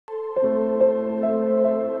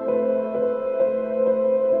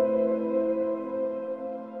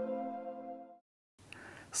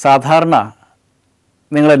സാധാരണ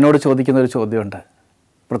നിങ്ങൾ എന്നോട് ചോദിക്കുന്ന ഒരു ചോദ്യമുണ്ട്,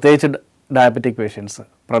 പ്രത്യേകിച്ച് ഡയബറ്റിക് പേഷ്യൻസ്,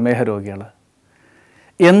 പ്രമേഹ രോഗികൾ,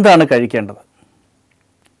 എന്താണ് കഴിക്കേണ്ടത്?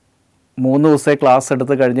 3 ദിവസത്തെ ക്ലാസ്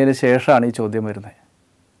എടുത്ത് കഴിഞ്ഞതിന് ശേഷമാണ് ഈ ചോദ്യം വരുന്നത്.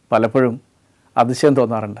 പലപ്പോഴും അതിശയം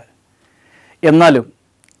തോന്നാറുണ്ട്. എന്നാലും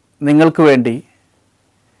നിങ്ങൾക്ക് വേണ്ടി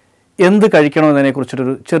എന്ത്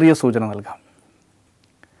കഴിക്കണമെന്നതിനെക്കുറിച്ചൊരു ചെറിയ സൂചന നൽകാം.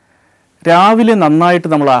 രാവിലെ നന്നായിട്ട്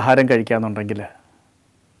നമ്മൾ ആഹാരം കഴിക്കാമെന്നുണ്ടെങ്കിൽ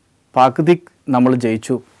പകുതി നമ്മൾ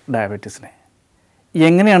ജയിച്ചു ഡയബറ്റീസിനെ.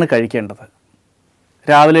 എങ്ങനെയാണ് കഴിക്കേണ്ടത്?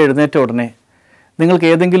 രാവിലെ എഴുന്നേറ്റ ഉടനെ നിങ്ങൾക്ക്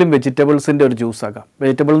ഏതെങ്കിലും വെജിറ്റബിൾസിൻ്റെ ഒരു ജ്യൂസ് ആകാം.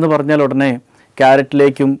 വെജിറ്റബിൾ എന്ന് പറഞ്ഞാൽ ഉടനെ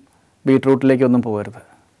ക്യാരറ്റിലേക്കും ബീട്രൂട്ടിലേക്കും ഒന്നും പോകരുത്.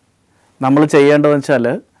 നമ്മൾ ചെയ്യേണ്ടതെന്ന് വെച്ചാൽ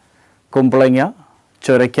കുമ്പളങ്ങ,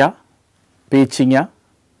 ചുരയ്ക്ക, പീച്ചിങ്ങ,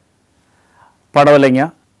 പടവലങ്ങ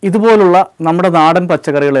ഇതുപോലുള്ള നമ്മുടെ നാടൻ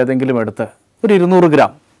പച്ചക്കറികൾ ഏതെങ്കിലും എടുത്ത് ഒരു 200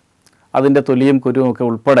 ഗ്രാം അതിൻ്റെ തൊലിയും കുരുവും ഒക്കെ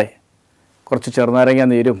ഉൾപ്പെടെ കുറച്ച് ചെറുനാരങ്ങ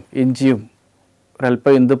നീരും ഇഞ്ചിയും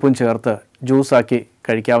ഒരല്പം ഇന്ദുപ്പും ചേർത്ത് ജ്യൂസാക്കി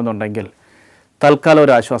കഴിക്കാവുന്നുണ്ടെങ്കിൽ തൽക്കാലം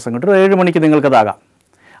ഒരു ആശ്വാസം കിട്ടും. 7 മണിക്ക് നിങ്ങൾക്കതാകാം.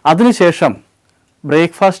 അതിനുശേഷം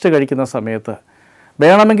ബ്രേക്ക്ഫാസ്റ്റ് കഴിക്കുന്ന സമയത്ത്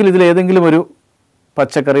വേണമെങ്കിൽ ഇതിലേതെങ്കിലും ഒരു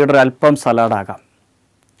പച്ചക്കറിയുടെ ഒരല്പം സലാഡാകാം.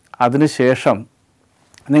 അതിനുശേഷം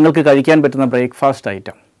നിങ്ങൾക്ക് കഴിക്കാൻ പറ്റുന്ന ബ്രേക്ക്ഫാസ്റ്റ്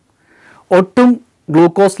ഐറ്റം ഒട്ടും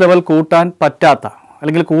ഗ്ലൂക്കോസ് ലെവൽ കൂട്ടാൻ പറ്റാത്ത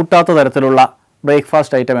അല്ലെങ്കിൽ കൂട്ടാത്ത തരത്തിലുള്ള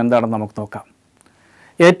ബ്രേക്ക്ഫാസ്റ്റ് ഐറ്റം എന്താണെന്ന് നമുക്ക് നോക്കാം.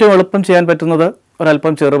 ഏറ്റവും എളുപ്പം ചെയ്യാൻ പറ്റുന്നത്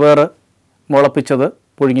ഒരല്പം ചെറുപയർ മുളപ്പിച്ചത്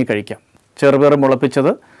പുഴുങ്ങി കഴിക്കാം. ചെറുപയർ മുളപ്പിച്ചത്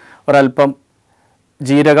ഒരല്പം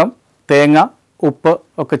ജീരകം, തേങ്ങ, ഉപ്പ്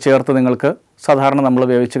ഒക്കെ ചേർത്ത് നിങ്ങൾക്ക് സാധാരണ നമ്മൾ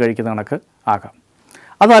വേവിച്ച് കഴിക്കുന്ന കണക്ക് ആകാം.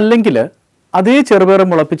 അതല്ലെങ്കിൽ അതേ ചെറുപയർ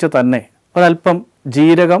മുളപ്പിച്ച് തന്നെ ഒരല്പം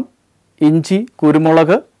ജീരകം, ഇഞ്ചി,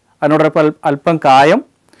 കുരുമുളക്, അതിനോടൊപ്പം അല്പം കായം,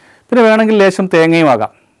 പിന്നെ വേണമെങ്കിൽ ലേശം തേങ്ങയും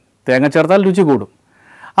ആകാം. തേങ്ങ ചേർത്താൽ രുചി കൂടും.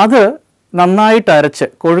 അത് നന്നായിട്ട് അരച്ച്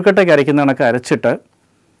കൊഴുക്കട്ടയ്ക്ക് അരയ്ക്കുന്ന കണക്ക് അരച്ചിട്ട്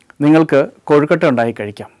നിങ്ങൾക്ക് കൊഴുക്കട്ട ഉണ്ടാക്കി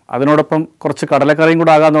കഴിക്കാം. അതിനോടൊപ്പം കുറച്ച് കടലക്കറിയും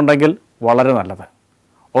കൂടെ ആകാമെന്നുണ്ടെങ്കിൽ വളരെ നല്ലത്.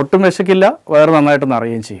 ഒട്ടും വിശക്കില്ല, വയറ് നന്നായിട്ട്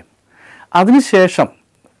നിറയുകയും ചെയ്യും. അതിനുശേഷം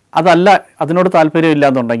അതല്ല അതിനോട് താല്പര്യമില്ല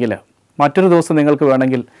എന്നുണ്ടെങ്കിൽ മറ്റൊരു ദിവസം നിങ്ങൾക്ക്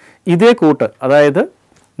വേണമെങ്കിൽ ഇതേ കൂട്ട്, അതായത്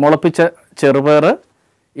മുളപ്പിച്ച ചെറുപയർ,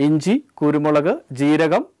 ഇഞ്ചി, കുരുമുളക്,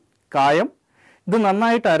 ജീരകം, കായം ഇത്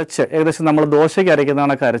നന്നായിട്ട് അരച്ച് ഏകദേശം നമ്മൾ ദോശയ്ക്ക് അരയ്ക്കുന്ന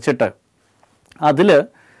കണക്ക് അരച്ചിട്ട് അതിൽ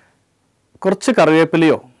കുറച്ച്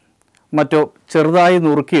കറിവേപ്പിലയോ മറ്റോ ചെറുതായി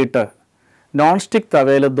നുറുക്കിയിട്ട് നോൺ സ്റ്റിക്ക്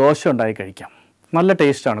തവയിൽ ദോശ ഉണ്ടാക്കി കഴിക്കാം. നല്ല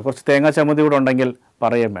ടേസ്റ്റാണ്. കുറച്ച് തേങ്ങാ ചമ്മന്തി കൂടെ ഉണ്ടെങ്കിൽ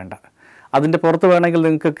പറയുകയും വേണ്ട. അതിൻ്റെ പുറത്ത് വേണമെങ്കിൽ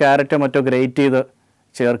നിങ്ങൾക്ക് ക്യാരറ്റോ മറ്റോ ഗ്രേറ്റ് ചെയ്ത്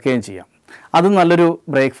ചേർക്കുകയും ചെയ്യാം. അത് നല്ലൊരു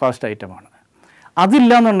ബ്രേക്ക്ഫാസ്റ്റ് ഐറ്റമാണ്.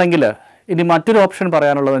 അതില്ല എന്നുണ്ടെങ്കിൽ ഇനി മറ്റൊരു ഓപ്ഷൻ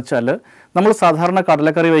പറയാനുള്ളതെന്ന് വെച്ചാൽ നമ്മൾ സാധാരണ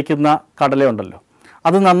കടലക്കറി വയ്ക്കുന്ന കടലയുണ്ടല്ലോ,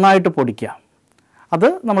 അത് നന്നായിട്ട് പൊടിക്കുക. അത്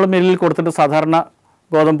നമ്മൾ മില്ലിൽ കൊടുത്തിട്ട് സാധാരണ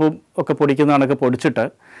ഗോതമ്പും ഒക്കെ പൊടിക്കുന്ന കണക്ക് പൊടിച്ചിട്ട്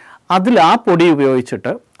അതിൽ ആ പൊടി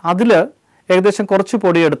ഉപയോഗിച്ചിട്ട് അതിൽ ഏകദേശം കുറച്ച്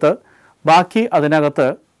പൊടിയെടുത്ത് ബാക്കി അതിനകത്ത്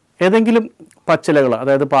ഏതെങ്കിലും പച്ചിലകൾ,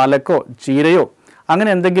 അതായത് പാലക്കോ ചീരയോ അങ്ങനെ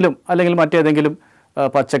എന്തെങ്കിലും, അല്ലെങ്കിൽ മറ്റേതെങ്കിലും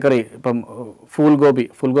പച്ചക്കറി, ഇപ്പം ഫുൾഗോബി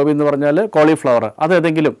എന്ന് പറഞ്ഞാൽ കോളിഫ്ലവർ,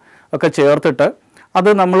 അതേതെങ്കിലും ഒക്കെ ചേർത്തിട്ട് അത്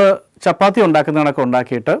നമ്മൾ ചപ്പാത്തി ഉണ്ടാക്കുന്ന കണക്ക്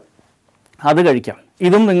ഉണ്ടാക്കിയിട്ട് അത് കഴിക്കാം.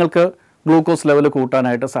 ഇതും നിങ്ങൾക്ക് ഗ്ലൂക്കോസ് ലെവൽ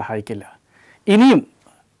കൂട്ടാനായിട്ട് സഹായിക്കില്ല. ഇനിയും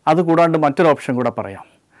അത് കൂടാണ്ട് മറ്റൊരു ഓപ്ഷൻ കൂടെ പറയാം.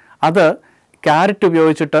 അത് ക്യാരറ്റ്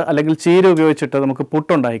ഉപയോഗിച്ചിട്ട് അല്ലെങ്കിൽ ചീര ഉപയോഗിച്ചിട്ട് നമുക്ക്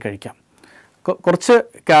പുട്ടുണ്ടാക്കി കഴിക്കാം. കുറച്ച്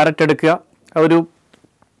ക്യാരറ്റ് എടുക്കുക, ഒരു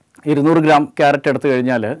 200 ഗ്രാം ക്യാരറ്റ് എടുത്തു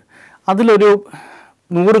കഴിഞ്ഞാൽ അതിലൊരു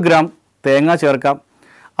 100 ഗ്രാം തേങ്ങ ചേർക്കാം.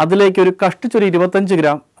 അതിലേക്കൊരു കഷ്ടിച്ചൊരു 25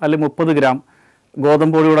 ഗ്രാം അല്ലെങ്കിൽ 30 ഗ്രാം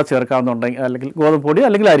ഗോതമ്പ് പൊടി കൂടെ ചേർക്കാമെന്നുണ്ടെങ്കിൽ, അല്ലെങ്കിൽ ഗോതമ്പ് പൊടി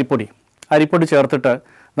അല്ലെങ്കിൽ അരിപ്പൊടി ചേർത്തിട്ട്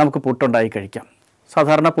നമുക്ക് പുട്ടുണ്ടാക്കി കഴിക്കാം.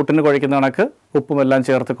 സാധാരണ പുട്ടിന് കുഴയ്ക്കുന്ന കണക്ക് ഉപ്പുമെല്ലാം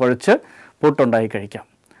ചേർത്ത് കുഴച്ച് പുട്ടുണ്ടാക്കി കഴിക്കാം.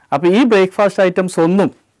 അപ്പോൾ ഈ ബ്രേക്ക്ഫാസ്റ്റ് ഐറ്റംസ് ഒന്നും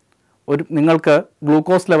നിങ്ങൾക്ക്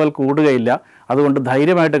ഗ്ലൂക്കോസ് ലെവൽ കൂടുകയില്ല. അതുകൊണ്ട്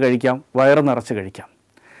ധൈര്യമായിട്ട് കഴിക്കാം, വയറ് നിറച്ച് കഴിക്കാം.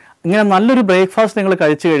 ഇങ്ങനെ നല്ലൊരു ബ്രേക്ക്ഫാസ്റ്റ് നിങ്ങൾ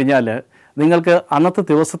കഴിച്ചു കഴിഞ്ഞാൽ നിങ്ങൾക്ക് അന്നത്തെ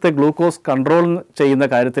ദിവസത്തെ ഗ്ലൂക്കോസ് കൺട്രോൾ ചെയ്യുന്ന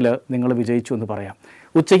കാര്യത്തിൽ നിങ്ങൾ വിജയിച്ചു എന്ന് പറയാം.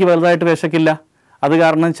 ഉച്ചയ്ക്ക് വലുതായിട്ട് വിശക്കില്ല. അത്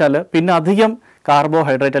കാരണം വെച്ചാൽ പിന്നെ അധികം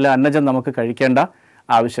കാർബോഹൈഡ്രേറ്റ് അല്ലെങ്കിൽ അന്നജം നമുക്ക് കഴിക്കേണ്ട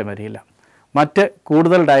ആവശ്യം വരില്ല. മറ്റ്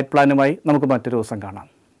കൂടുതൽ ഡയറ്റ് പ്ലാനുമായി നമുക്ക് മറ്റൊരു ദിവസം കാണാം.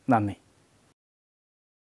 നന്ദി.